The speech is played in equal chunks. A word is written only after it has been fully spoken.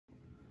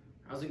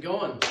How's it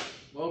going?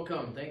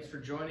 Welcome. Thanks for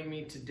joining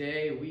me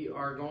today. We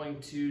are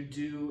going to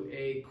do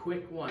a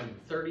quick one,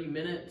 30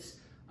 minutes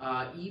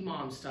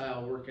EMOM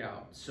style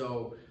workout.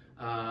 So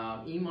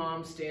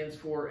EMOM stands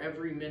for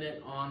every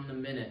minute on the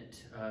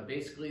minute.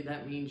 Basically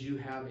that means you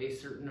have a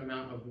certain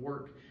amount of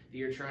work that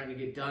you're trying to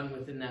get done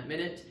within that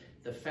minute.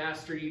 The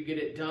faster you get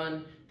it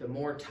done, the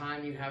more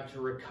time you have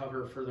to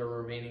recover for the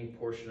remaining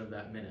portion of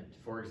that minute.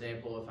 For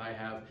example, if I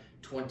have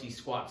 20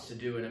 squats to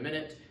do in a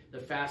minute, the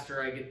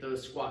faster I get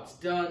those squats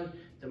done,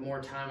 the more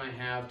time I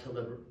have till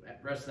the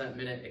rest of that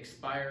minute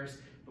expires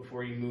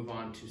before you move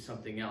on to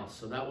something else.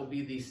 So that will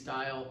be the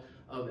style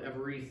of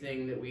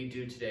everything that we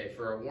do today.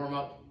 For our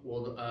warm-up,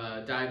 we'll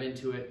dive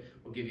into it.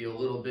 We'll give you a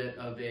little bit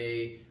of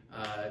a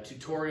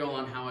tutorial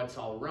on how it's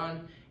all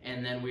run,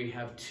 and then we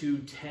have two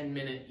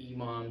 10-minute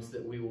EMOMs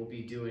that we will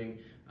be doing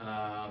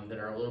that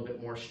are a little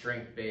bit more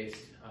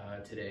strength-based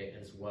today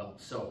as well.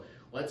 So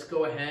let's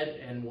go ahead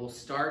and we'll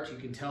start. You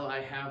can tell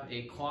I have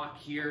a clock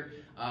here.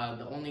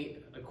 The only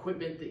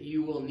equipment that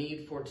you will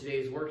need for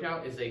today's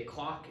workout is a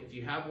clock, if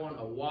you have one,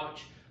 a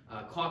watch,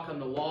 a clock on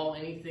the wall,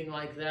 anything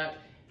like that,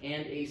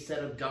 and a set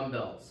of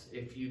dumbbells.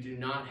 If you do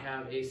not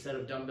have a set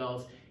of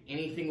dumbbells,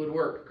 anything would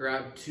work.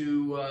 Grab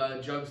two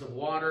jugs of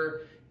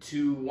water,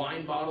 two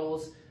wine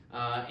bottles,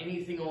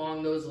 anything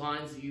along those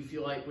lines that you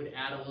feel like would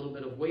add a little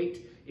bit of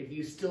weight. If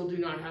you still do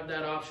not have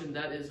that option,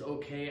 that is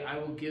okay. I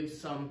will give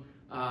some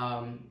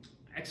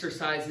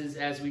exercises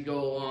as we go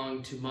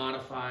along to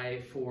modify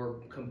for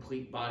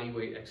complete body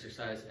weight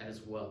exercise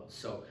as well.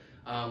 So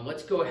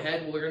let's go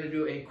ahead. We're going to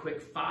do a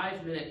quick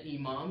 5-minute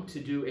EMOM to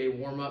do a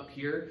warm-up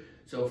here.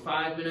 So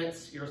 5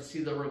 minutes, you'll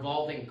see the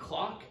revolving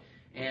clock,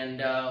 and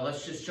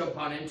let's just jump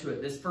on into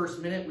it. This first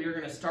minute, we are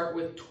going to start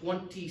with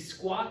 20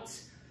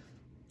 squats.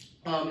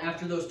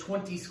 After those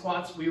 20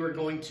 squats, we were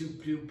going to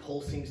do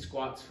pulsing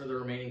squats for the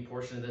remaining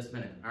portion of this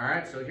minute. All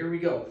right, so here we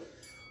go.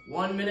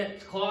 1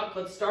 minute clock,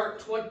 let's start.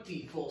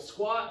 20 full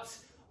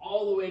squats,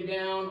 all the way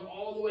down,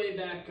 all the way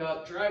back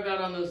up. Drive out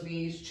on those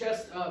knees,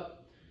 chest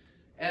up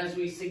as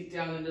we sink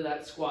down into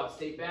that squat.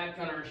 Stay back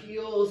on our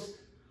heels,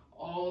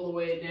 all the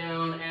way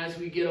down as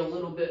we get a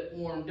little bit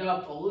warmed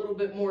up, a little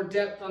bit more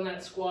depth on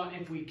that squat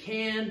if we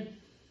can.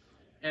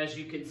 As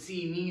you can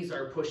see, knees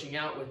are pushing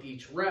out with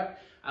each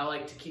rep. I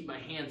like to keep my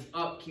hands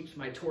up, keeps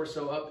my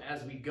torso up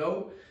as we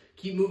go.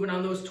 Keep moving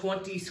on those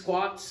 20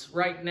 squats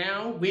right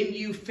now. When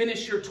you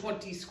finish your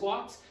 20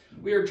 squats,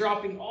 we are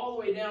dropping all the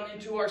way down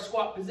into our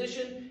squat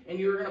position, and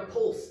you're gonna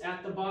pulse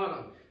at the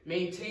bottom.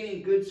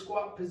 Maintaining good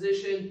squat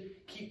position,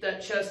 keep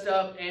that chest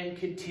up, and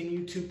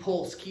continue to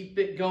pulse. Keep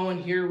it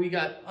going here. We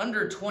got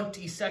under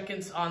 20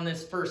 seconds on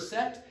this first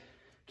set.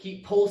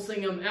 Keep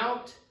pulsing them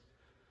out.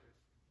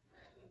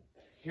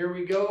 Here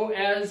we go.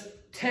 As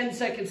 10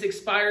 seconds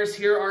expires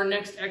here, our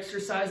next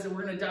exercise that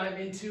we're gonna dive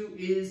into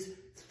is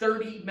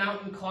 30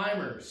 mountain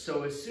climbers.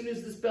 So as soon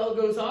as this bell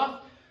goes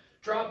off,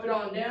 drop it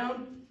on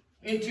down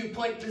into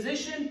plank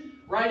position,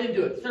 right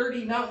into it.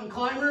 30 mountain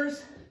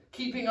climbers,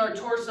 keeping our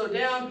torso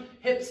down,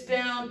 hips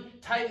down,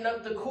 tighten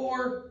up the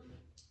core.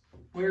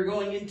 We're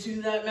going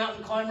into that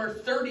mountain climber,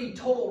 30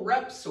 total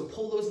reps, so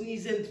pull those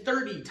knees in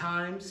 30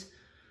 times.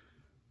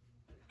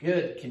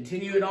 Good,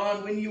 continue it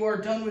on. When you are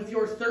done with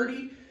your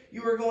 30,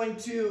 you are going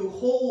to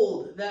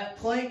hold that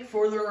plank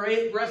for the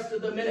rest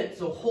of the minute.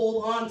 So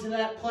hold on to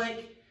that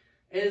plank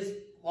as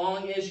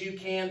long as you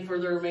can for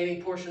the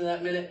remaining portion of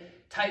that minute.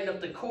 Tighten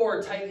up the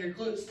core, tighten your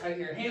glutes, tighten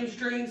your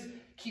hamstrings.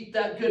 Keep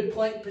that good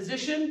plank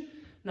position.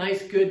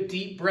 Nice, good,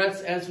 deep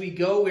breaths as we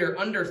go. We're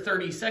under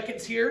 30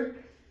 seconds here.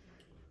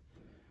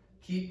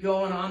 Keep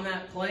going on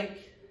that plank.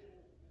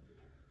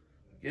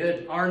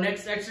 Good. Our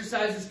next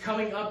exercise is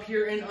coming up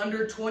here in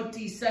under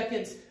 20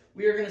 seconds.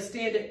 We are going to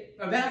stand it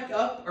back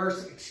up, or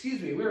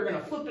excuse me, we're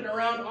going to flip it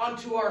around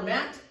onto our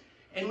mat,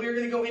 and we're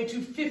going to go into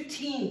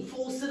 15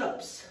 full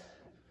sit-ups.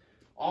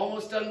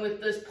 Almost done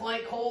with this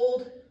plank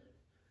hold.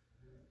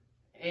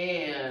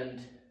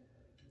 And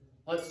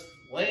let's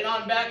lay it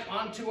on back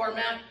onto our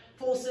mat.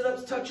 Full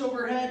sit-ups, touch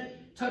overhead,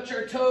 touch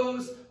our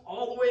toes,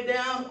 all the way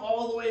down,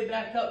 all the way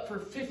back up for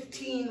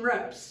 15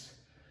 reps.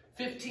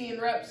 15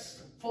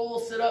 reps,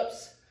 full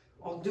sit-ups.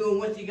 I'll do them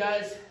with you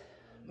guys.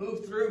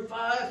 Move through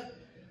 5,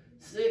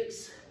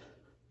 6,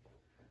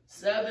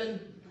 7,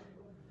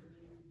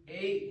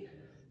 8,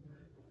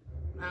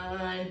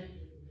 9,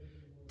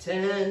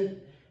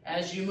 10.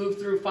 As you move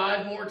through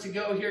 5 more to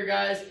go here,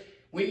 guys.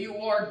 When you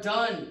are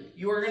done,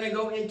 you are going to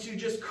go into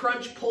just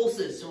crunch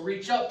pulses. So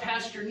reach up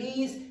past your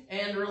knees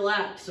and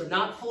relax. So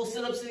not full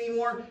sit-ups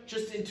anymore,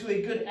 just into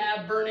a good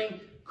ab-burning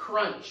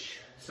crunch.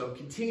 So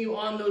continue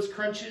on those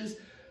crunches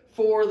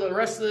for the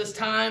rest of this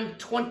time.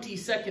 20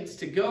 seconds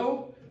to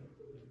go.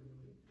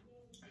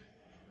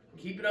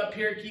 Keep it up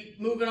here. Keep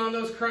moving on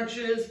those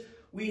crunches.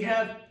 We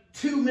have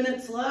 2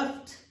 minutes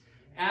left.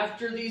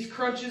 After these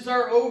crunches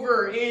are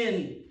over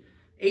in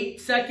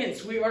 8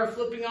 seconds, we are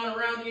flipping on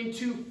around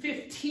into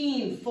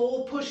 15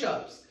 full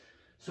push-ups.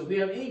 So if we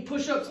have any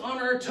push-ups on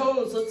our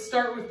toes, let's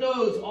start with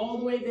those. All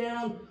the way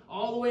down,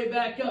 all the way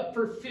back up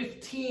for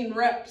 15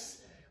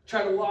 reps.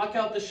 Try to lock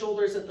out the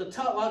shoulders at the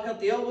top, lock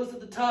out the elbows at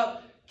the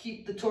top.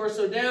 keep the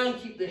torso down,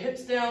 keep the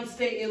hips down,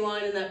 stay in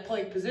line in that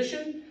plank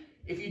position.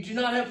 If you do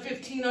not have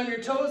 15 on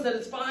your toes, that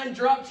is fine.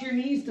 Drop to your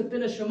knees to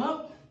finish them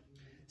up.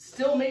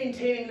 Still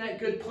maintaining that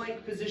good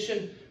plank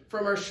position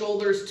from our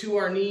shoulders to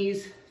our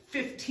knees.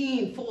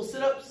 15 full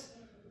sit-ups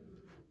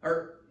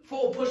or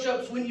full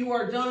push-ups. When you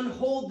are done,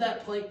 hold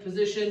that plank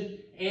position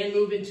and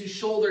move into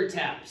shoulder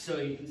taps. So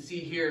you can see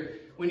here,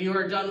 when you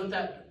are done with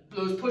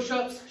those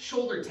push-ups,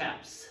 shoulder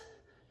taps.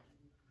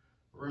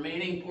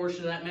 Remaining portion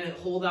of that minute,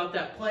 hold out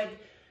that plank.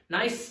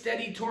 Nice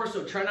steady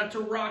torso. Try not to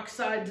rock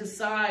side to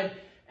side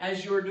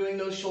as you're doing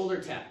those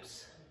shoulder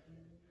taps.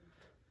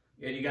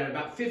 Good, you got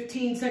about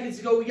 15 seconds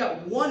to go. We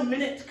got 1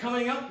 minute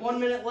coming up, 1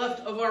 minute left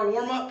of our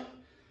warm-up.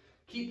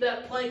 Keep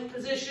that plank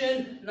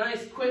position,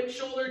 nice quick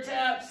shoulder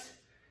taps.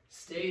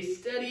 Stay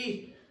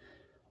steady,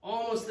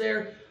 almost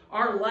there.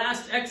 Our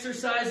last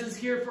exercises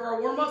here for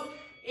our warm-up,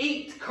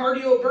 8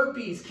 cardio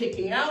burpees,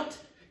 kicking out,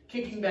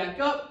 kicking back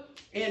up,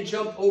 and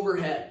jump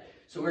overhead.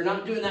 So we're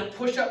not doing that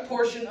push-up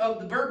portion of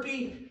the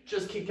burpee,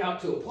 just kick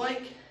out to a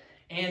plank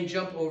and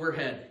jump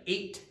overhead.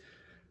 8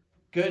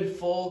 good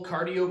full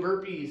cardio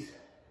burpees.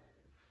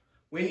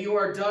 When you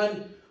are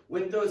done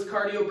with those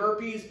cardio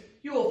burpees,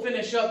 you will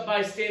finish up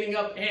by standing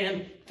up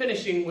and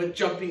finishing with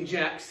jumping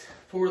jacks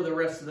for the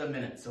rest of the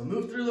minute. So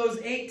move through those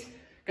 8.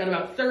 Got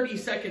about 30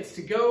 seconds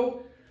to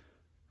go.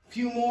 A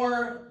few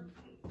more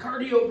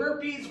cardio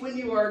burpees when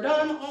you are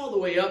done, all the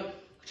way up.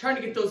 Trying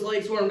to get those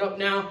legs warmed up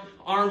now.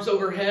 Arms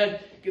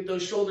overhead. Get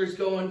those shoulders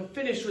going.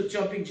 Finish with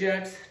jumping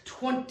jacks.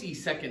 20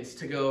 seconds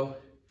to go.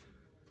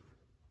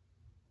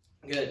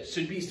 Good.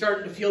 Should be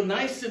starting to feel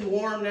nice and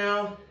warm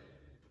now.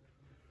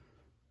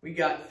 We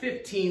got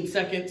 15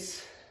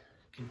 seconds.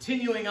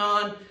 Continuing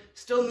on.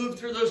 Still move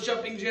through those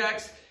jumping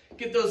jacks.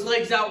 Get those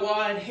legs out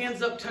wide.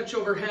 Hands up, touch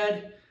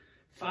overhead.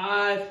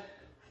 5,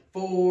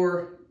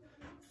 4,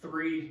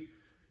 3,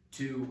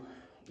 2,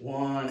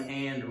 1,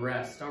 and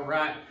rest. All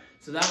right.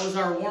 So that was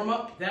our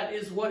warm-up. That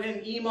is what an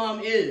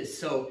EMOM is.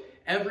 So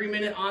every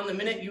minute on the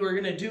minute, you are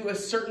going to do a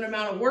certain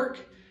amount of work,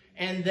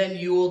 and then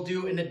you will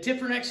do in a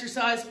different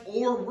exercise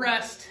or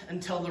rest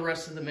until the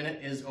rest of the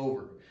minute is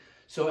over.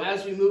 So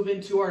as we move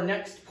into our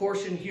next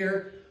portion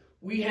here,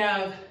 we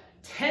have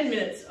 10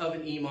 minutes of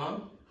an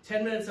EMOM.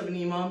 10 minutes of an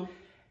EMOM.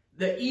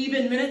 The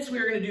even minutes, we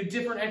are going to do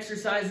different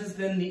exercises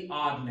than the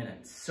odd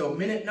minutes. So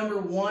minute number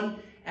 1,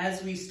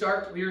 as we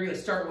start, we are going to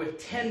start with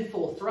 10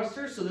 full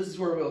thrusters. So this is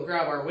where we'll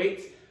grab our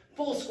weights.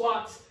 Full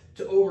squats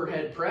to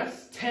overhead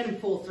press, 10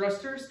 full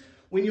thrusters.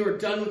 When you are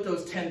done with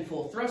those 10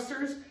 full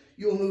thrusters,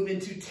 you'll move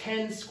into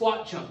 10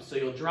 squat jumps. So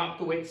you'll drop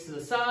the weights to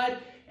the side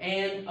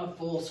and a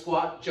full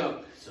squat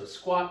jump. So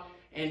squat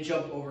and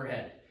jump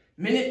overhead.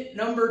 Minute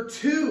number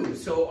 2,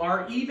 so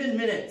our even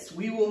minutes,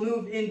 we will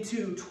move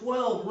into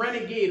 12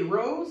 renegade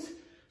rows.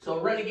 So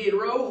renegade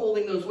row,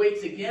 holding those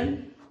weights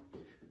again.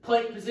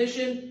 Plank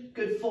position,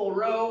 good full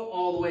row,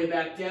 all the way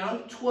back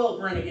down.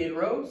 12 renegade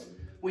rows.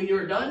 When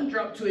you're done,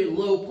 drop to a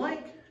low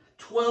plank.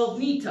 12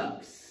 knee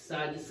tucks,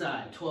 side to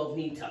side, 12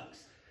 knee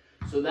tucks.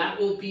 So that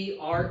will be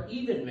our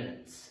even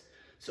minutes.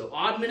 So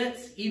odd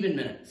minutes, even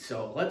minutes.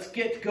 So let's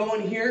get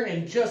going here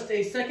in just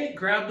a second.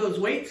 Grab those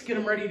weights, get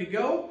them ready to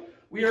go.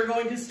 We are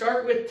going to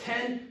start with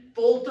 10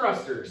 full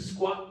thrusters,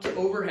 squat to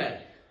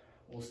overhead.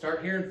 We'll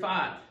start here in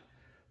 5,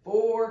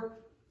 4,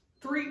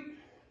 3,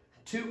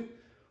 2,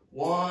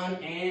 1,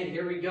 and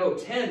here we go.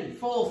 10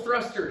 full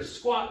thrusters,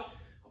 squat,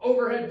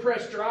 overhead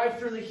press, drive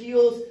through the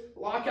heels,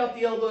 lock out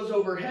the elbows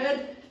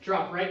overhead,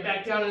 drop right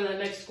back down in that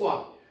next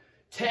squat.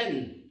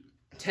 10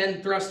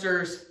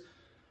 thrusters.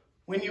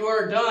 When you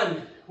are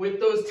done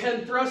with those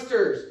 10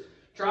 thrusters,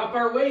 drop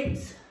our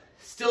weights,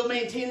 still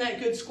maintain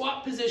that good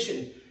squat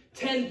position.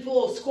 10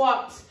 full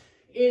squats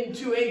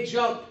into a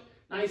jump.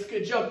 Nice,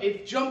 good jump.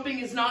 If jumping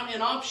is not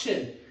an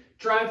option,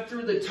 drive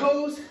through the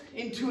toes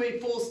into a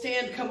full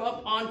stand, come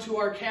up onto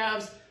our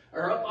calves,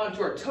 or up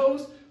onto our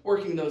toes,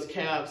 working those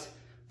calves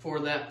for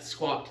that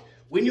squat.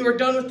 When you are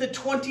done with the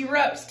 20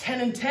 reps,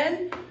 10 and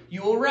 10,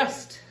 you will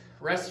rest.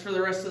 Rest for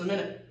the rest of the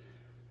minute.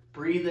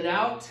 Breathe it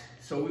out.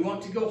 So we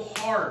want to go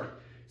hard,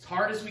 as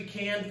hard as we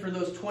can for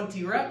those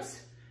 20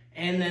 reps,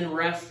 and then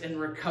rest and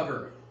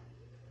recover.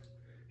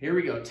 Here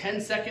we go,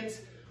 10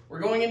 seconds. We're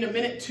going into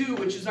minute 2,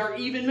 which is our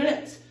even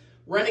minutes.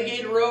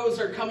 Renegade rows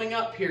are coming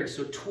up here,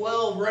 so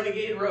 12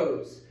 renegade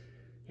rows.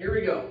 Here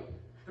we go.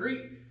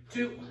 3,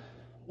 2,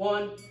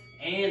 1,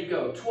 and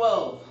go.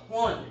 12,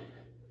 1,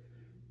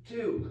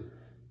 2,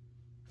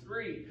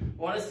 3. We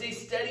want to stay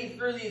steady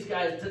through these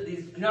guys.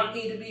 These do not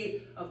need to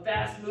be a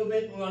fast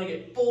movement. We want to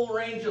get full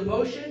range of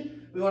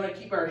motion. We want to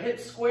keep our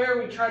hips square.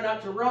 We try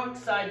not to rock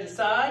side to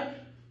side.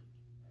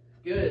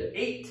 Good.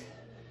 8,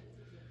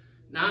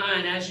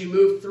 9, as you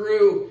move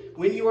through.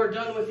 When you are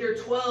done with your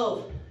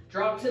 12,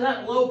 drop to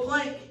that low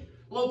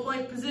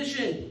plank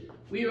position.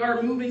 We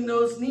are moving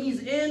those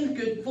knees in,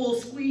 good full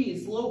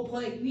squeeze, low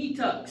plank knee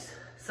tucks,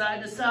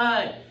 side to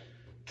side.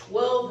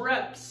 12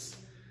 reps.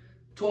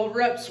 12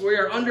 reps, we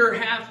are under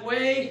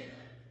halfway.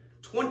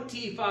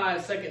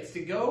 25 seconds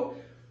to go.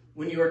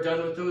 When you are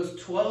done with those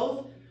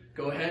 12,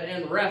 go ahead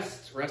and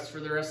rest. Rest for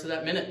the rest of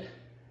that minute.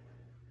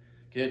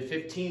 Good,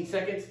 15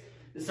 seconds.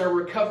 This is our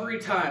recovery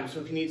time, so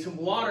if you need some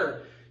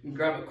water, you can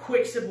grab a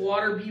quick sip of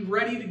water. Be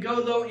ready to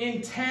go though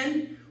in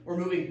 10. We're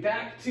moving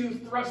back to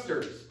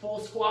thrusters. Full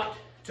squat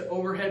to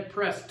overhead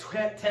press,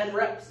 10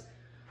 reps.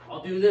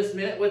 I'll do this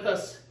minute with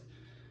us.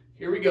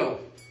 Here we go.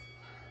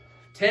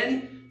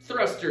 10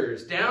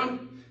 thrusters,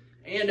 down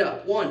and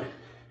up. 1,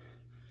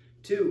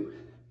 2,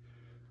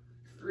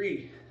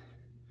 3,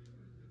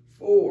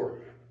 4,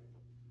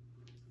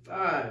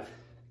 5,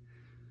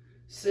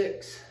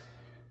 6,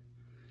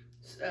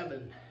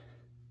 7,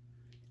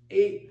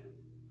 8,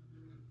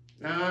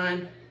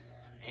 9,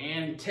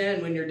 and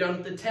 10. When you're done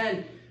with the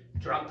 10,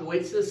 drop the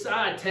weights to the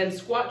side. 10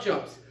 squat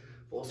jumps.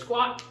 Full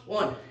squat.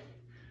 1,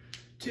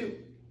 2,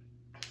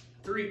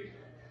 3,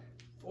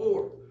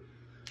 4,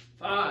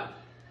 5,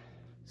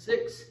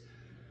 6,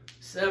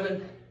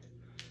 7,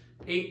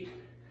 8,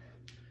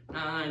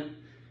 9,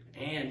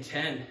 and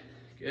 10.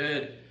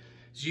 Good.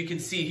 As you can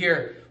see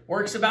here,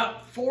 works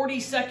about 40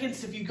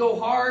 seconds if you go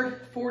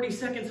hard, 40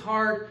 seconds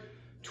hard,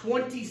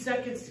 20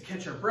 seconds to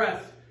catch our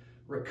breath,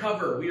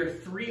 recover. We are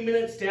 3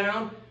 minutes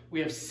down. We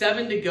have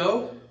 7 to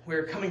go.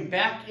 We're coming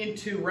back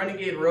into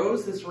renegade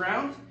rows this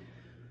round.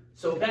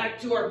 So back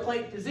to our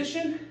plank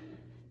position.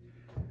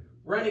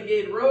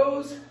 Renegade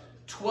rows,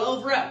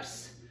 12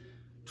 reps.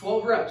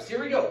 12 reps.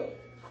 Here we go.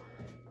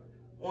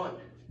 1,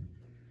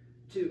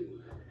 2,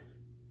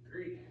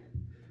 3,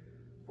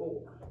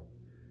 4,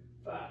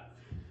 5,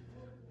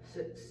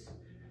 6,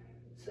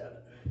 7,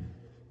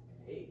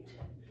 8,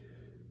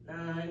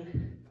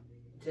 9,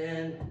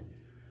 10,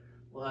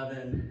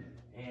 11,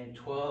 and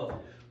 12.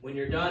 When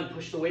you're done,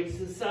 push the weights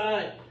to the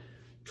side.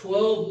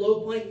 12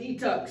 low plank knee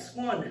tucks.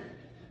 1,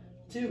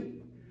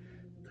 2,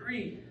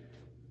 3,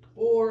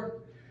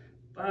 4,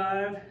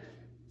 5,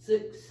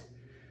 6,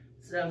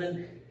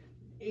 7,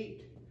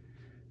 8,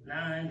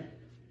 9,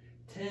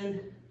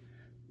 10,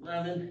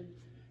 11,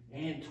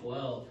 and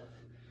 12.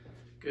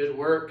 Good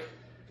work.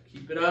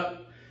 Keep it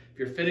up. If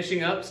you're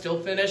finishing up, still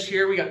finish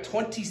here. We got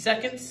 20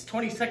 seconds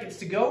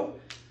to go.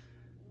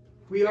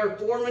 We are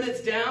 4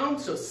 minutes down,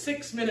 so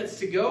 6 minutes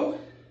to go.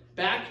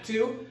 Back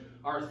to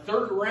our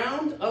third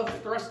round of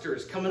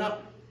thrusters coming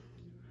up.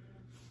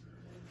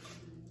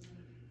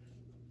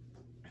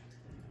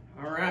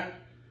 All right,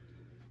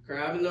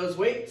 grabbing those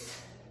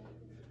weights.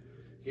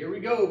 Here we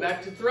go,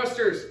 back to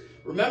thrusters.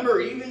 Remember,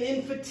 even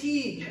in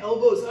fatigue,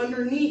 elbows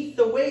underneath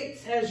the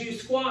weights as you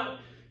squat.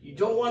 You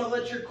don't want to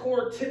let your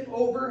core tip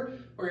over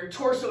or your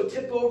torso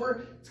tip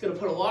over. It's going to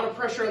put a lot of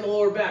pressure on the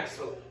lower back.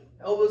 So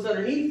elbows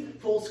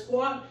underneath, full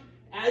squat.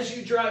 As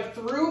you drive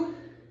through,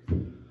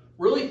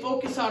 really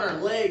focus on our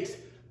legs,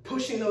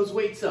 pushing those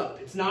weights up.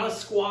 It's not a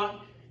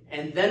squat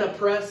and then a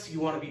press. You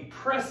want to be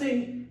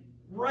pressing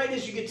right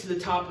as you get to the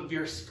top of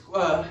your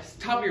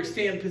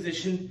stand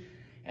position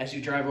as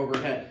you drive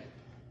overhead.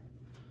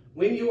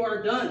 When you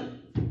are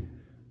done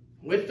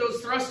with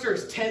those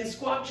thrusters, 10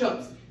 squat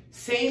jumps.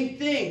 Same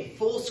thing,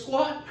 full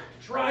squat,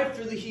 drive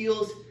through the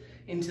heels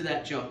into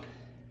that jump.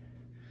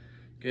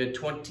 Good,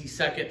 20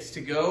 seconds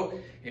to go.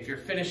 If you're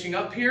finishing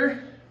up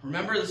here,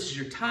 remember this is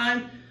your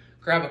time.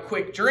 Grab a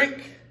quick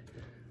drink,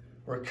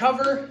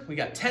 recover. We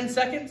got 10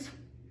 seconds.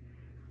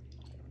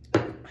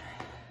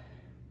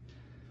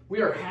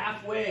 We are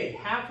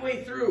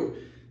halfway through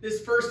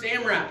this first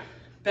AMRAP.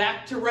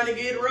 Back to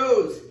renegade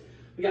rows.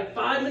 We got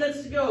 5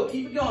 minutes to go.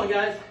 Keep it going,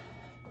 guys.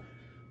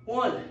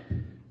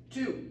 1,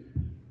 2,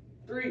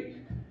 3,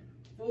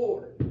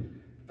 4,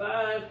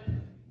 5,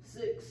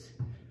 6,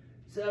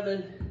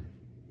 7,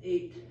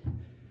 8,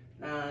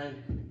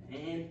 9,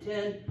 and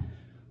 10,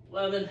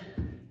 11,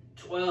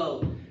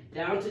 12.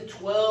 Down to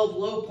 12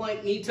 low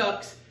plank knee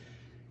tucks.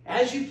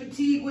 As you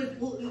fatigue with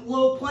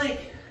low plank,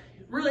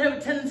 you really have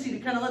a tendency to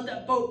kind of let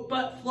that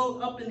butt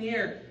float up in the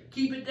air.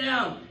 Keep it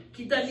down.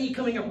 Keep that knee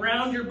coming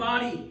around your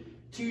body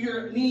to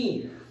your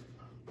knee.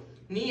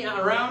 Knee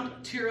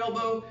around to your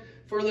elbow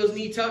for those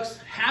knee tucks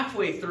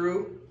halfway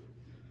through.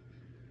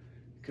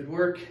 Good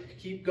work.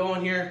 Keep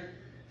going here.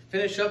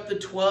 Finish up the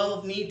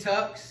 12 knee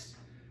tucks.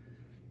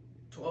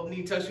 12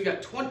 knee tucks. We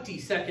got 20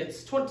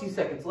 seconds. 20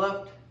 seconds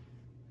left.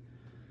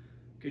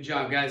 Good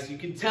job, guys. You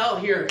can tell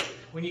here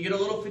when you get a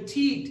little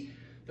fatigued,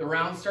 the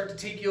rounds start to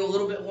take you a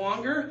little bit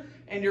longer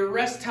and your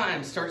rest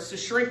time starts to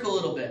shrink a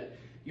little bit.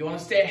 You want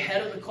to stay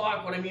ahead of the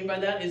clock. What I mean by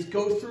that is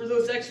go through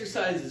those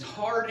exercises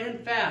hard and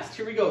fast.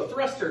 Here we go.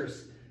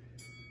 Thrusters.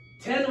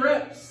 10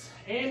 reps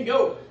and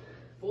go.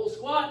 Full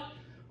squat,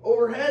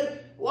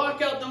 overhead.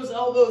 Lock out those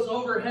elbows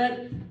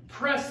overhead.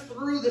 Press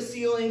through the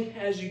ceiling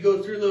as you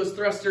go through those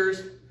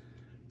thrusters.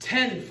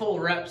 10 full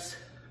reps.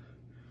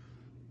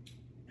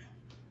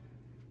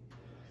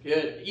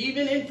 Good.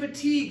 Even in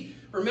fatigue,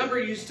 remember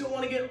you still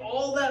want to get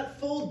all that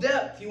full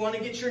depth. You want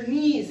to get your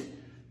knees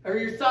or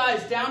your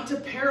thighs down to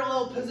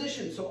parallel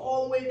position, so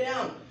all the way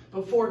down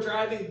before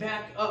driving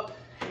back up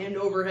and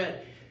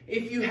overhead.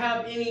 If you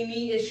have any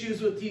knee issues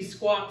with these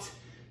squats,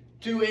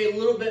 do a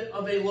little bit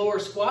of a lower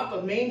squat,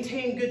 but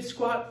maintain good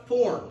squat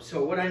form.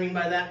 So what I mean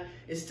by that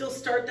is still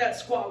start that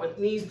squat with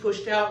knees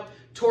pushed out,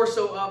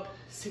 torso up,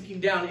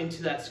 sinking down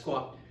into that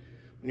squat.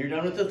 When you're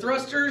done with the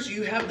thrusters,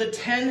 you have the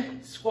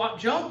 10 squat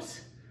jumps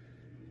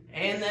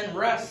and then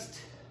rest.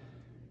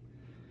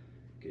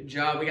 Good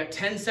job. We got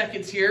 10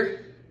 seconds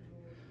here.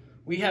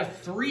 We have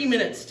 3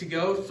 minutes to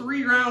go,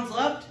 3 rounds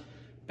left.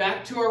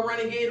 Back to our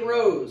renegade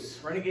rows.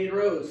 Renegade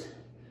rows.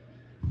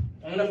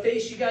 I'm gonna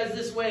face you guys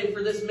this way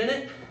for this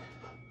minute.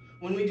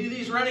 When we do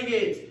these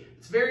renegades,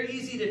 it's very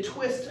easy to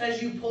twist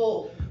as you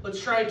pull.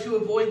 Let's try to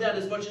avoid that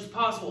as much as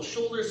possible.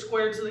 Shoulders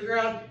square to the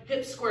ground,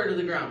 hips square to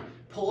the ground.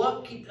 Pull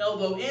up, keep the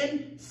elbow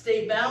in,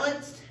 stay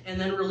balanced, and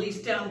then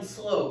release down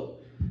slow.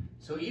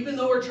 So even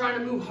though we're trying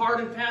to move hard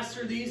and fast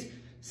through these,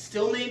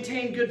 still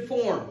maintain good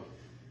form.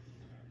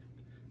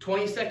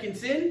 20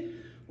 seconds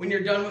in, when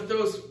you're done with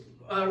those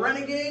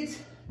renegades,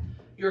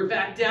 you're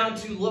back down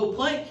to low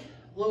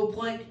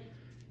plank,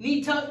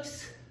 knee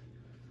tucks.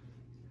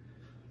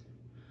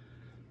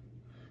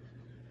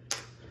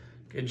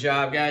 Good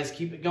job, guys.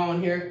 Keep it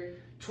going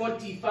here.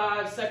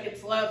 25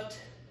 seconds left.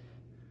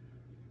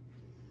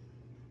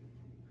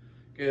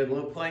 Good,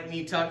 low plank,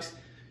 knee tucks.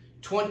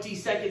 20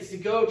 seconds to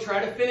go.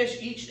 Try to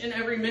finish each and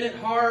every minute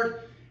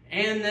hard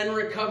and then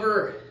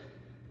recover.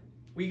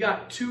 We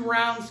got 2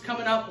 rounds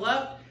coming up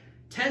left.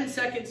 10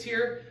 seconds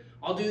here.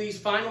 I'll do these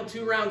final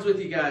 2 rounds with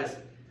you guys.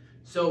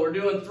 So we're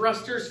doing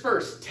thrusters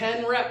first.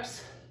 10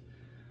 reps.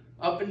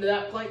 Up into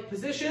that plank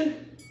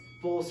position.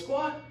 Full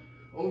squat.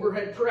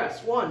 Overhead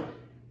press. 1,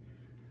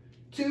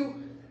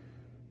 2,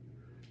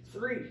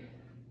 3,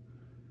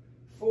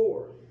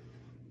 4,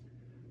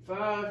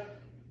 5,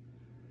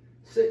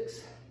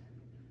 6,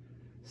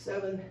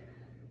 7,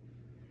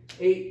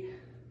 8,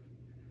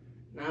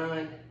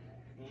 9,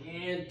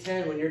 and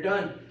 10. When you're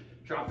done,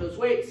 drop those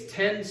weights.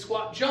 10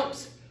 squat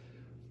jumps.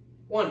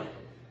 1,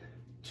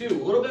 2, a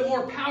little bit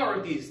more power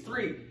with these.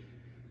 3,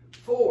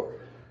 4,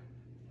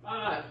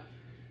 5,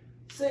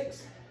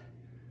 6,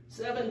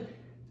 7,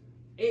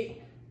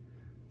 8,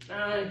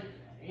 9,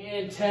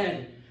 and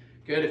 10.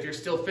 Good. If you're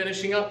still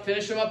finishing up,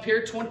 finish them up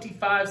here.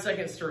 25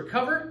 seconds to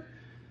recover.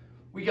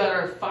 We got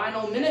our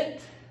final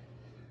minute.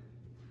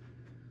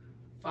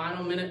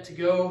 Final minute to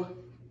go.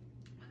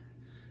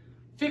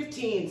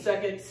 15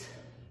 seconds.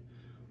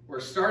 We're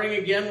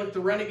starting again with the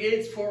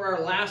renegades for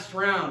our last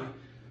round.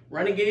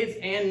 Renegades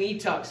and knee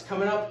tucks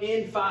coming up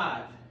in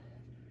 5.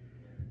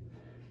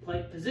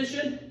 Plank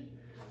position.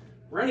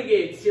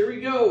 Renegades, here we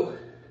go.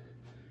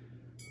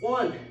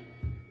 1,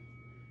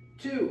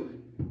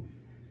 2,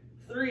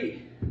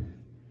 3,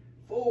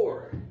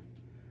 4,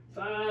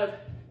 5,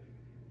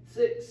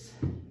 6,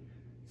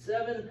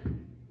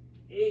 7,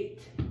 8,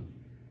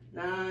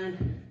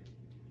 9,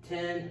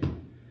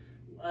 10,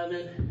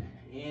 11,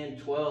 and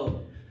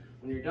 12.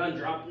 When you're done,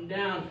 drop them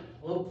down.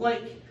 Low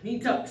plank, knee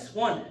tucks.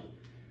 1,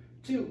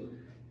 2,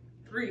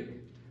 3,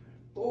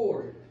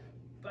 4,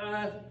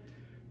 5,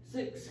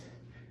 6,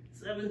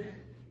 7,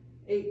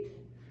 8,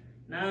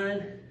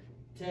 9,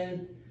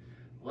 10,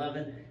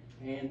 11,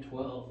 and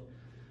 12.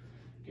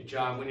 Good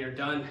job. When you're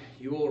done,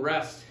 you will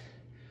rest.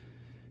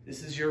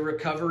 This is your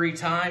recovery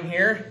time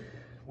here.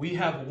 We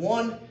have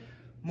 1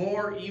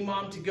 more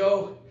EMOM to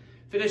go.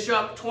 Finish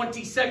up.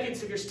 20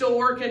 seconds. If you're still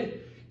working,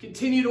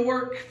 continue to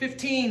work.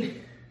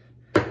 15.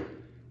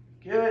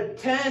 Good.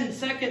 10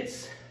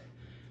 seconds.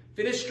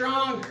 Finish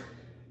strong.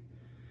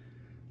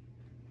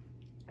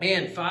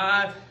 And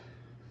 5,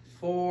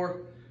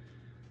 4,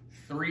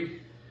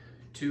 3,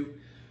 2,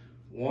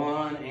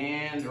 1,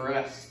 and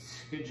rest.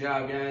 Good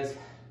job, guys.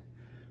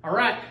 All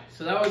right,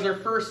 so that was our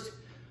first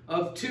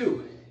of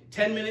 2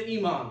 10-minute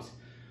EMOMs.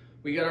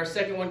 We got our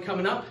second one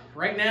coming up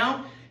right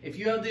now. If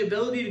you have the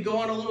ability to go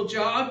on a little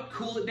jog,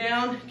 cool it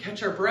down,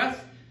 catch our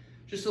breath,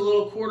 just a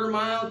little quarter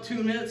mile,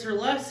 2 minutes or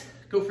less,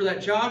 go for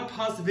that jog,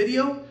 pause the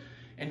video,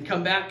 and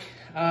come back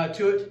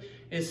to it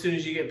as soon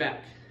as you get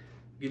back.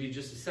 Give you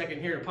just a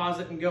second here to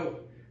pause it and go.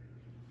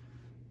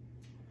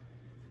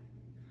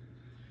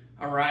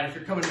 All right, if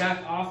you're coming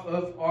back off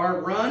of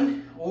our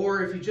run,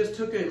 or if you just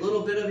took a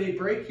little bit of a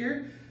break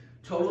here,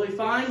 totally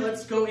fine.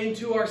 Let's go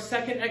into our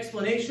second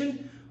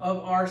explanation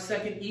of our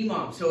second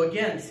EMOM. So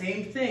again,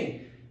 same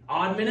thing,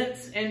 odd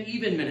minutes and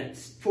even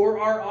minutes. For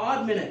our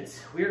odd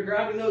minutes, we are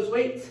grabbing those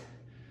weights.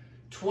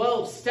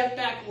 12 step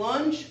back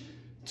lunge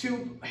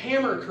to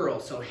hammer curl.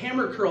 So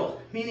hammer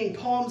curl, meaning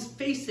palms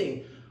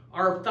facing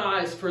our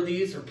thighs for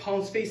these, or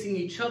palms facing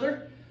each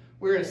other.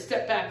 We're gonna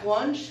step back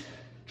lunge,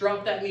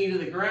 drop that knee to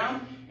the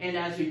ground, and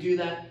as we do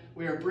that,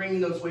 we are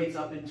bringing those weights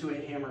up into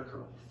a hammer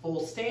curl. Full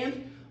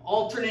stand,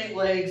 alternate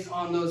legs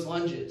on those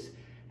lunges.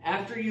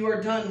 After you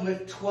are done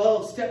with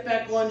 12 step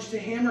back lunge to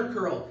hammer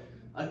curl,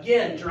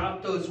 again,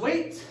 drop those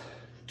weights,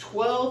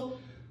 12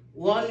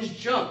 lunge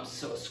jumps.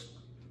 So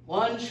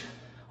lunge,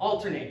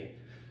 alternating,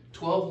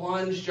 12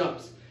 lunge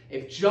jumps.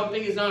 If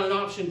jumping is not an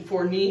option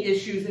for knee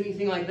issues,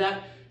 anything like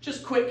that,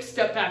 just quick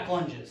step back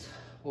lunges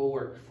will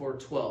work for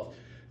 12,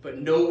 but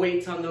no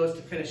weights on those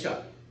to finish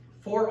up.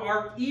 For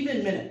our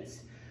even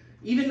minutes,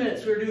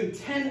 we're doing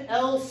 10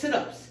 L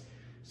sit-ups.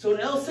 So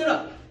an L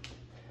sit-up,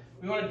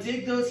 we want to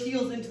dig those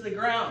heels into the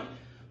ground.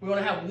 We want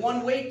to have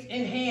 1 weight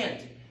in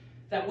hand.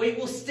 That weight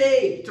will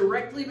stay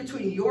directly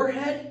between your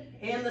head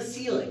and the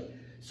ceiling.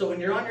 So when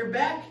you're on your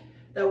back,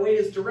 that weight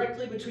is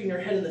directly between your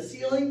head and the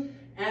ceiling.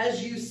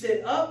 As you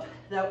sit up,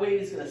 that weight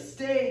is going to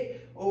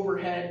stay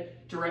overhead,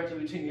 directly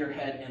between your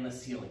head and the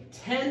ceiling.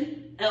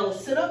 10 L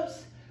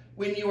sit-ups.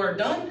 When you are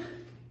done,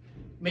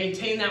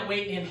 maintain that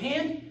weight in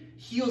hand,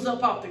 heels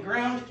up off the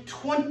ground,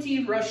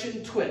 20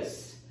 Russian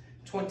twists.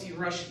 20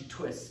 Russian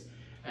twists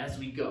as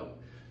we go.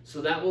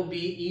 So that will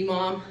be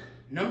EMOM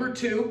number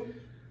 2.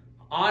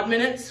 Odd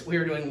minutes, we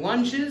are doing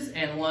lunges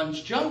and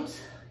lunge jumps.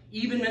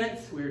 Even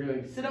minutes, we are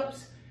doing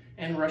sit-ups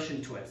and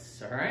Russian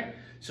twists, all right?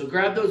 So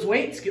grab those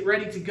weights, get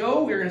ready to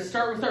go. We're gonna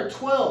start with our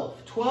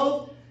 12.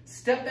 12,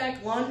 step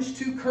back lunge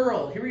to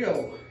curl. Here we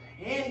go,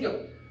 and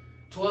go.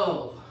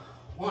 12,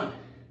 1,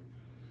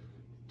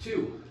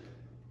 2,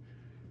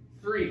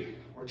 3.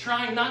 We're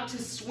trying not to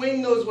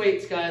swing those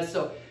weights, guys.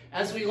 So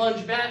as we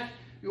lunge back,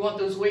 we want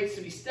those weights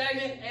to be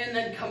stagnant and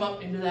then come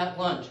up into that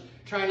lunge.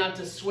 Try not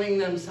to swing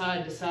them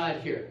side to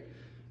side here.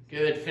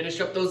 Good,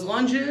 finish up those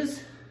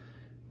lunges,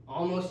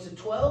 almost to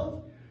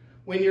 12.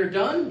 When you're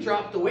done,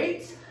 drop the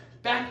weights,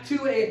 back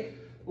to a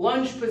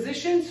lunge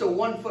position, so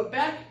 1 foot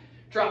back,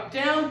 drop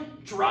down,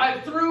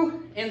 drive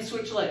through, and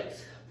switch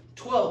legs.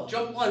 12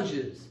 jump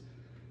lunges.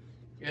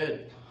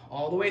 Good,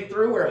 all the way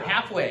through, we're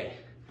halfway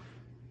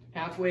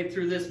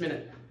through this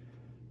minute.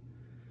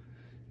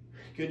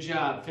 Good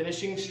job,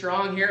 finishing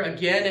strong here.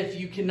 Again, if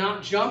you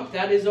cannot jump,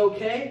 that is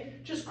okay.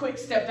 Just quick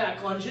step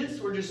back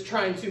lunges. We're just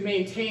trying to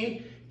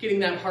maintain getting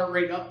that heart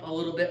rate up a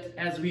little bit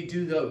as we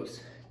do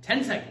those.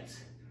 10 seconds.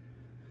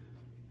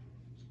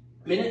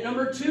 Minute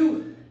number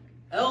 2,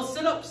 L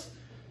sit-ups.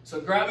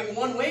 So grabbing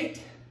one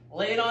weight,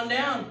 lay it on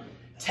down.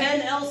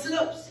 10 L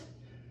sit-ups.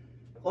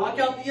 Lock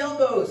out the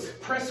elbows,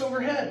 press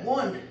overhead.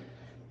 1,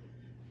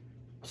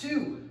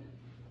 2,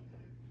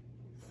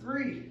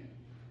 3,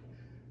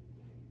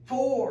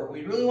 4.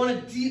 We really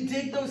want to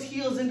dig those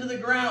heels into the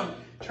ground.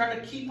 Try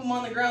to keep them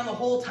on the ground the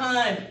whole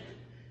time.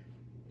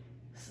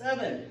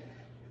 7,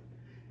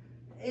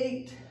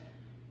 8,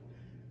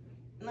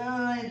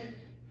 9,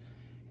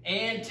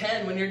 and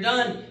 10. When you're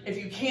done, if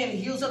you can,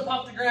 heels up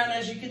off the ground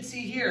as you can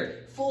see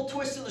here. Full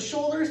twist of the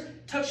shoulders,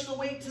 touch the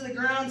weight to the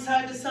ground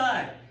side to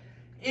side.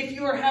 If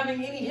you are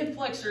having any hip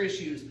flexor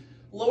issues,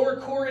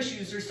 lower core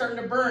issues are starting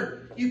to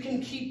burn, you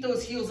can keep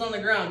those heels on the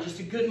ground.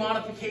 Just a good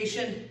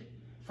modification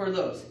for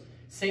those.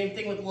 Same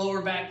thing with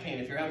lower back pain.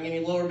 If you're having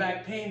any lower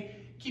back pain,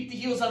 keep the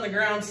heels on the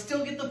ground,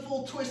 still get the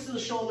full twist of the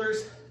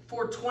shoulders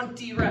for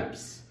 20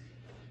 reps.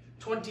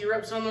 20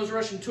 reps on those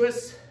Russian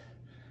twists.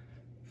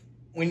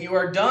 When you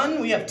are done,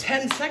 we have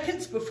 10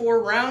 seconds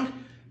before round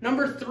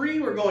number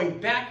 3. We're going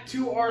back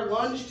to our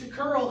lunge to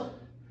curl.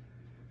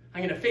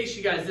 I'm gonna face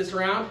you guys this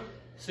round,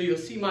 so you'll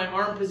see my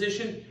arm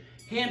position,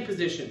 hand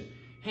position.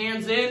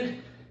 Hands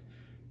in,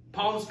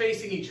 palms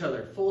facing each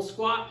other. Full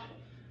squat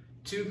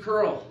to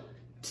curl.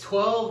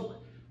 12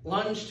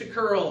 lunge to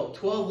curl,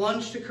 12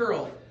 lunge to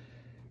curl.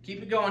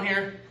 Keep it going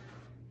here.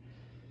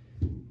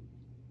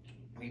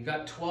 We've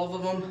got 12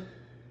 of them.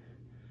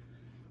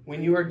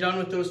 When you are done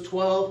with those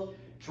 12,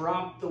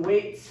 drop the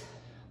weights,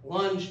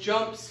 lunge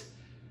jumps,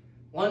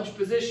 lunge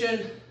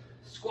position,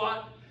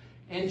 squat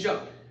and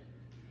jump.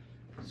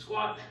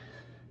 Squat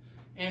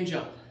and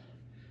jump.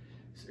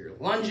 So you're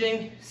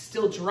lunging,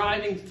 still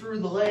driving through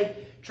the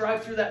leg,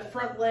 drive through that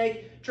front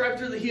leg, drive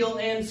through the heel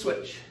and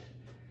switch.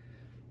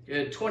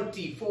 Good,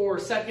 24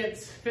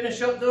 seconds.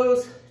 Finish up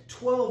those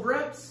 12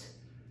 reps.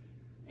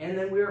 And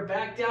then we are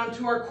back down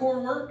to our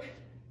core work.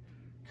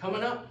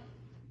 Coming up.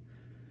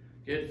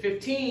 Good,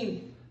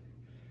 15.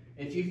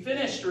 If you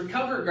finished,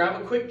 recover,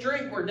 grab a quick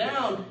drink. We're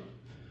down.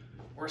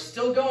 We're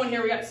still going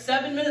here. We got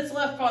 7 minutes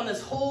left on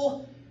this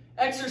whole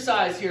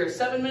exercise here.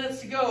 7 minutes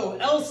to go.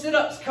 L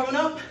sit-ups coming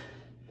up.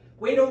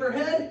 Weight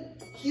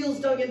overhead, heels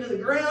dug into the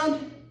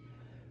ground.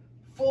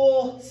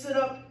 Full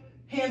sit-up,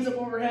 hands up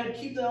overhead.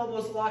 Keep the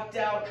elbows locked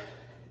out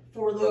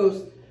for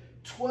those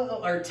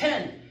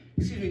 10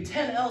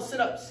 L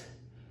sit-ups.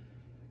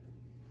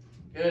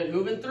 Good,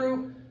 moving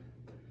through.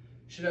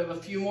 Should have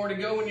a few more to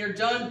go when you're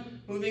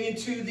done. Moving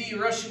into the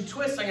Russian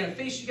twist. I'm gonna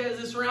face you guys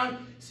this round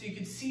so you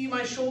can see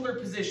my shoulder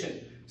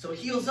position. So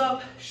heels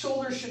up,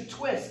 shoulders should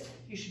twist.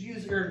 You should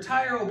use your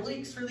entire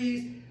obliques for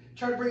these.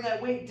 Try to bring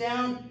that weight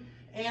down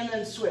and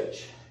then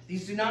switch.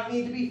 These do not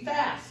need to be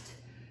fast.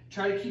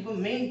 Try to keep them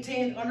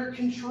maintained under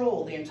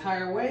control the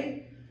entire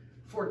way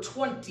for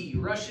 20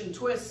 Russian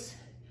twists.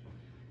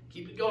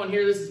 Keep it going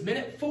here. This is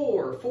minute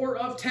 4, 4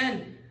 of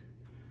 10.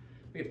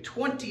 We have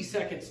 20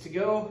 seconds to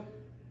go.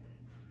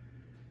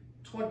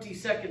 20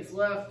 seconds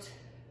left.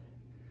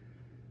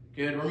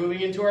 Good, we're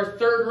moving into our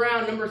third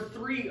round, number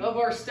 3 of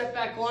our step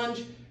back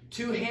lunge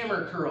to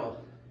hammer curl.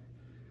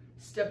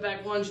 Step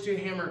back lunge to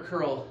hammer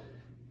curl.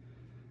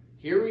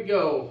 Here we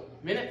go.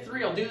 Minute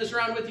 3, I'll do this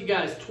round with you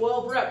guys.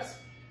 12 reps.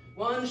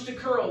 Lunge to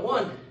curl.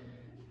 1,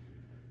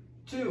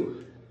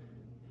 2,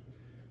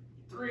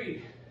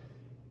 3,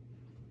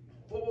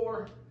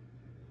 4,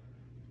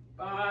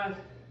 5,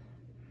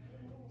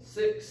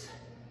 6,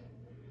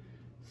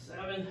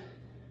 7,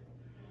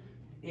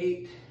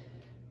 8,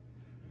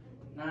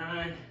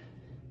 9,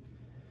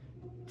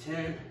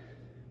 10,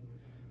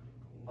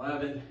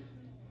 11,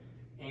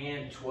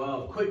 and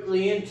 12.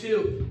 Quickly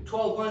into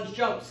 12 lunge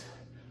jumps.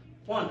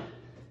 1,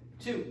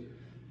 2,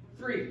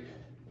 3,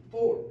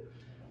 4,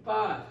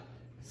 5,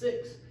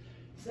 6,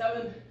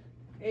 7,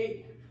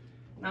 8,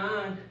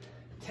 9,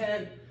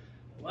 10,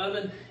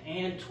 11,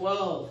 and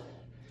 12.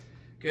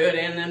 Good,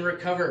 and then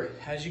recover.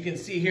 As you can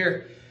see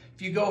here,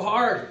 if you go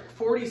hard,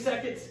 40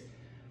 seconds,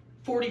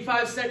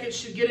 45 seconds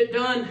should get it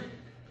done.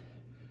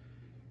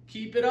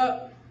 Keep it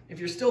up. If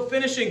you're still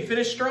finishing,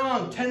 finish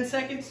strong. 10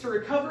 seconds to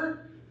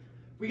recover.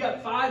 We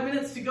got 5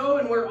 minutes to go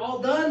and we're all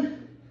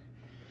done.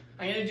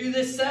 I'm gonna do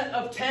this set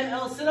of 10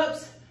 L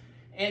sit-ups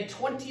and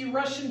 20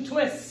 Russian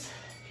twists.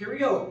 Here we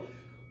go.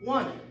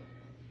 1,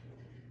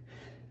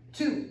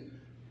 2,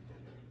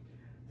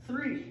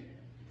 3,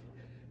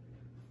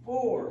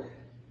 4,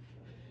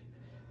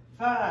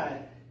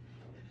 5,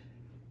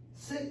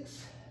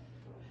 6,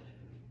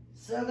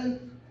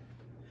 7,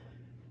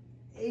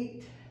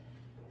 8,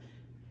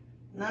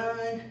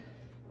 9,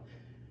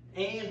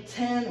 and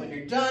 10. When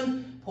you're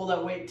done, pull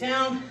that weight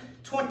down.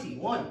 20.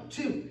 1,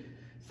 2,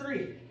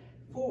 3,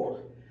 4,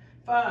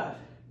 5,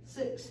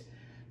 6,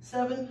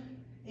 7,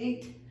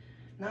 8,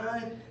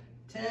 9,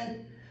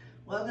 10,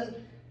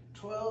 11,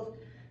 12,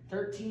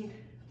 13,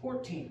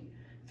 14,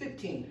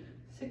 15,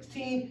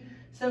 16,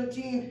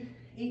 17,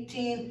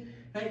 18,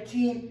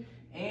 19,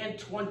 and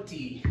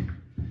 20.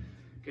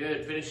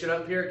 Good, finish it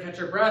up here, catch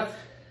our breath.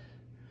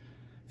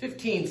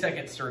 15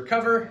 seconds to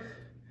recover.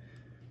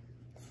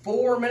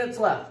 4 minutes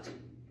left.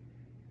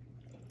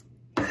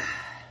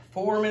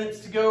 4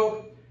 minutes to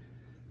go.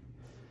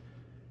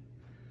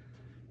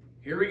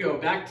 Here we go,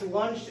 back to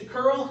lunge to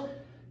curl.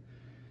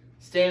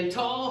 Stand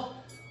tall,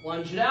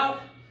 lunge it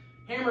out,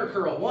 hammer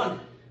curl. 1,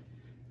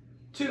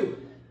 2,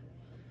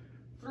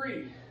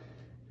 3,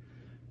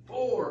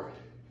 4,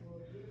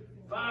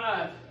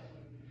 5,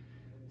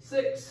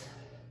 6,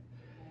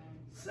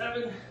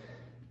 7,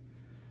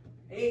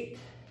 8,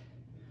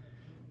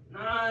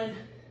 9,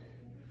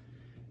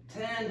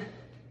 10,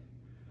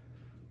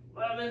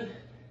 11,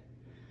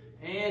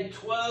 and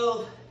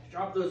 12.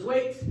 Drop those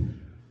weights.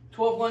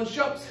 12 lunge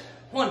jumps.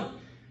 1,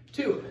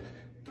 2,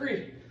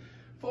 3,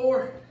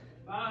 4,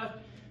 5,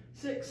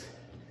 6,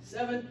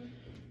 7,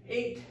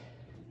 8,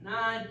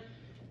 9,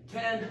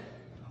 10,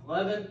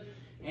 11,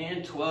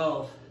 and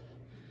 12.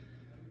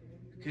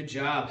 Good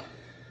job.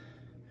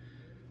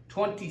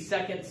 20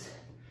 seconds.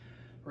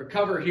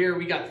 Recover here.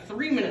 We got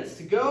 3 minutes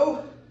to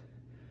go.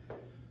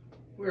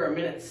 We're a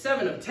minute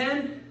 7 of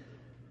 10.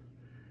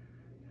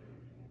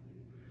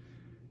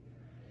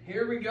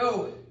 Here we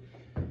go.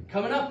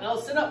 Coming up,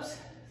 L sit-ups.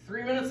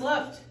 3 minutes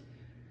left.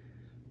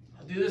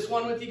 I'll do this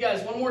one with you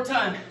guys one more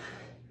time.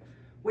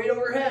 Weight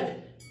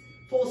overhead.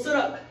 Full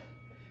sit-up.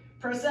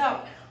 Press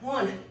out.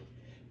 1,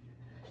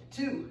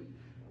 2,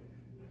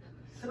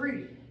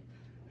 3,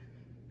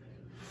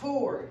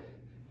 4,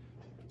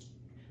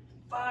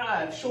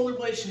 5. Shoulder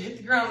blades should hit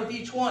the ground with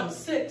each one.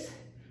 6,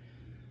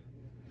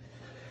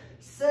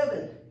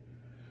 7,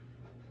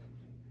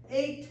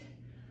 8,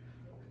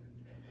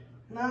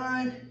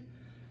 9,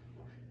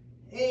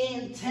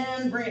 and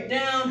 10. Bring it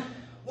down.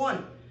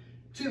 1,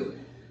 2,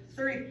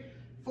 3,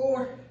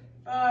 4,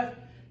 5,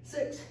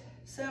 6,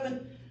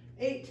 7,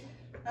 8,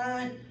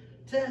 9,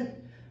 10,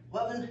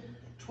 11,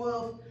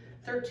 12,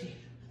 13,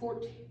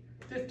 14,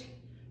 15,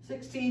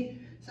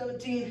 16,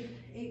 17,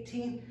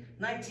 18,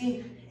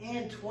 19,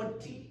 and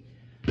 20.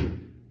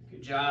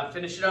 Good job.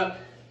 Finish it up.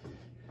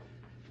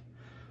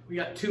 We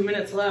got 2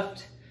 minutes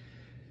left.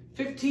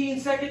 15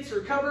 seconds to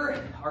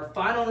recover. Our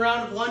final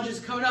round of lunges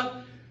coming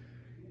up.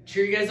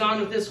 Cheer you guys on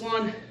with this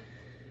one.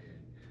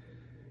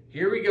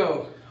 Here we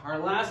go. Our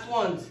last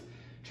ones.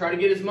 Try to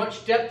get as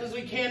much depth as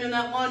we can in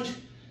that lunge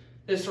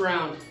this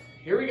round.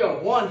 Here we go.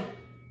 1,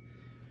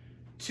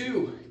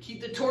 2.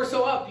 Keep the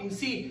torso up. You can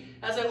see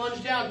as I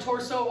lunge down,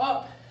 torso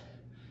up.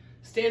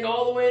 Stand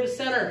all the way to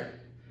center.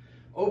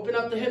 Open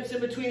up the hips in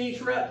between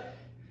each rep.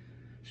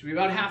 Should be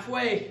about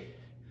halfway.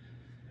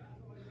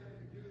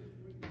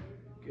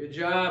 Good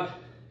job.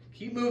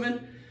 Keep moving.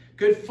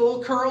 Good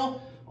full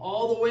curl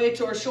all the way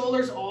to our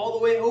shoulders, all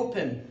the way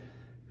open.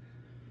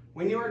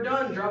 When you are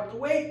done, drop the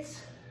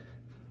weights.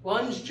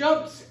 Lunge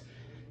jumps.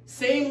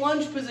 Same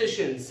lunge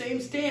position,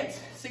 same stance.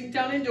 Sink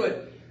down into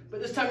it.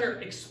 But this time you're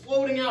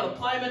exploding out.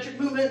 Apply plyometric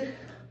movement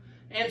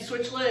and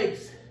switch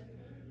legs.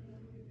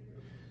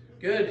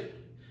 Good.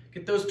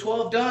 Get those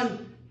 12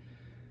 done.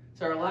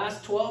 It's our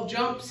last 12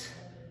 jumps.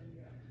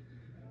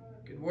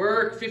 Good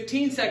work.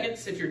 15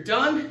 seconds. If you're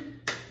done,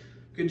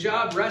 good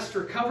job. Rest,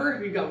 recover.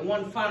 We've got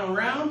one final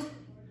round.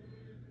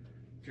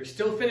 If you're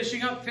still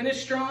finishing up,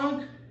 finish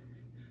strong.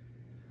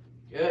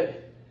 Good.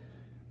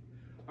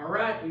 All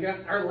right, we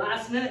got our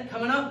last minute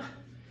coming up.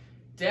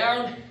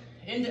 Down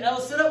into L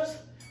sit-ups.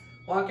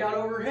 Walk out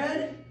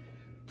overhead.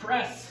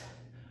 Press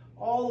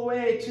all the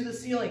way to the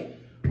ceiling.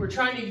 We're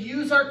trying to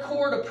use our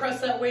core to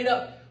press that weight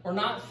up. We're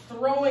not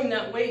throwing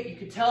that weight. You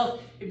can tell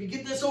if you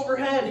get this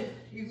overhead,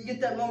 you can get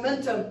that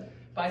momentum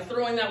by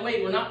throwing that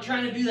weight. We're not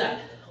trying to do that.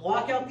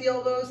 Lock out the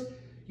elbows,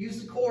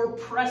 use the core,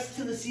 press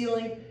to the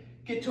ceiling,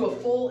 get to a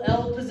full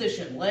L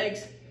position.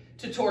 Legs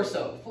to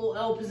torso. Full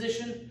L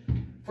position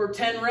for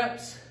 10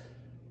 reps.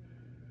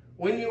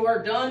 When you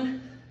are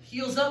done,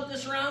 heels up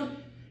this round.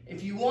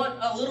 If you want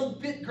a little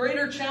bit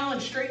greater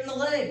challenge, straighten the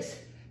legs.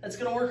 That's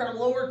gonna work our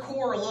lower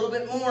core a little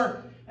bit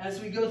more as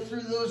we go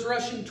through those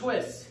Russian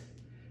twists.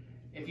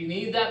 If you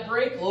need that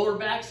break, lower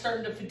back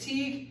starting to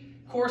fatigue,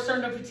 core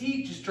starting to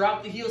fatigue, just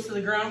drop the heels to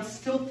the ground.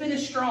 Still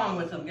finish strong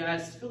with them,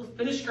 guys. Still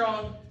finish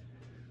strong.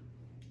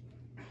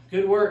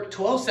 Good work,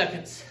 12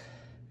 seconds.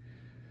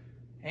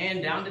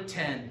 And down to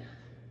 10.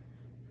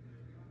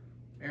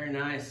 Very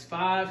nice.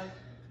 5,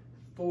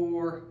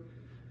 4,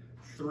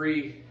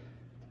 3,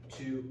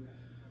 2,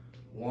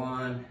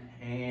 1,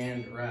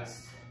 and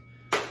rest.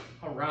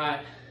 All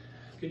right,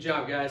 good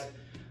job, guys.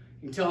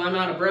 You can tell I'm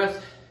out of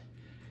breath.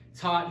 It's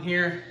hot in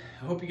here.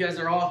 I hope you guys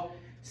are all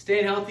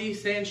staying healthy,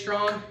 staying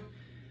strong.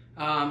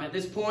 At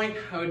this point,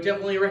 I would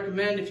definitely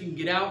recommend, if you can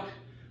get out,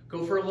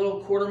 go for a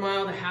little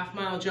quarter-mile to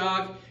half-mile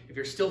jog. If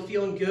you're still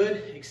feeling good,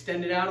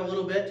 extend it out a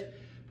little bit,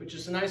 but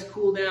just a nice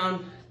cool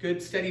down,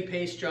 good steady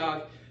pace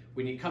jog.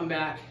 When you come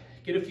back,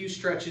 get a few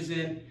stretches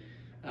in,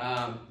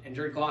 and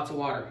drink lots of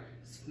water.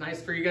 It's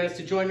nice for you guys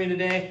to join me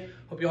today.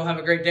 Hope you all have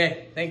a great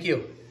day. Thank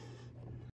you.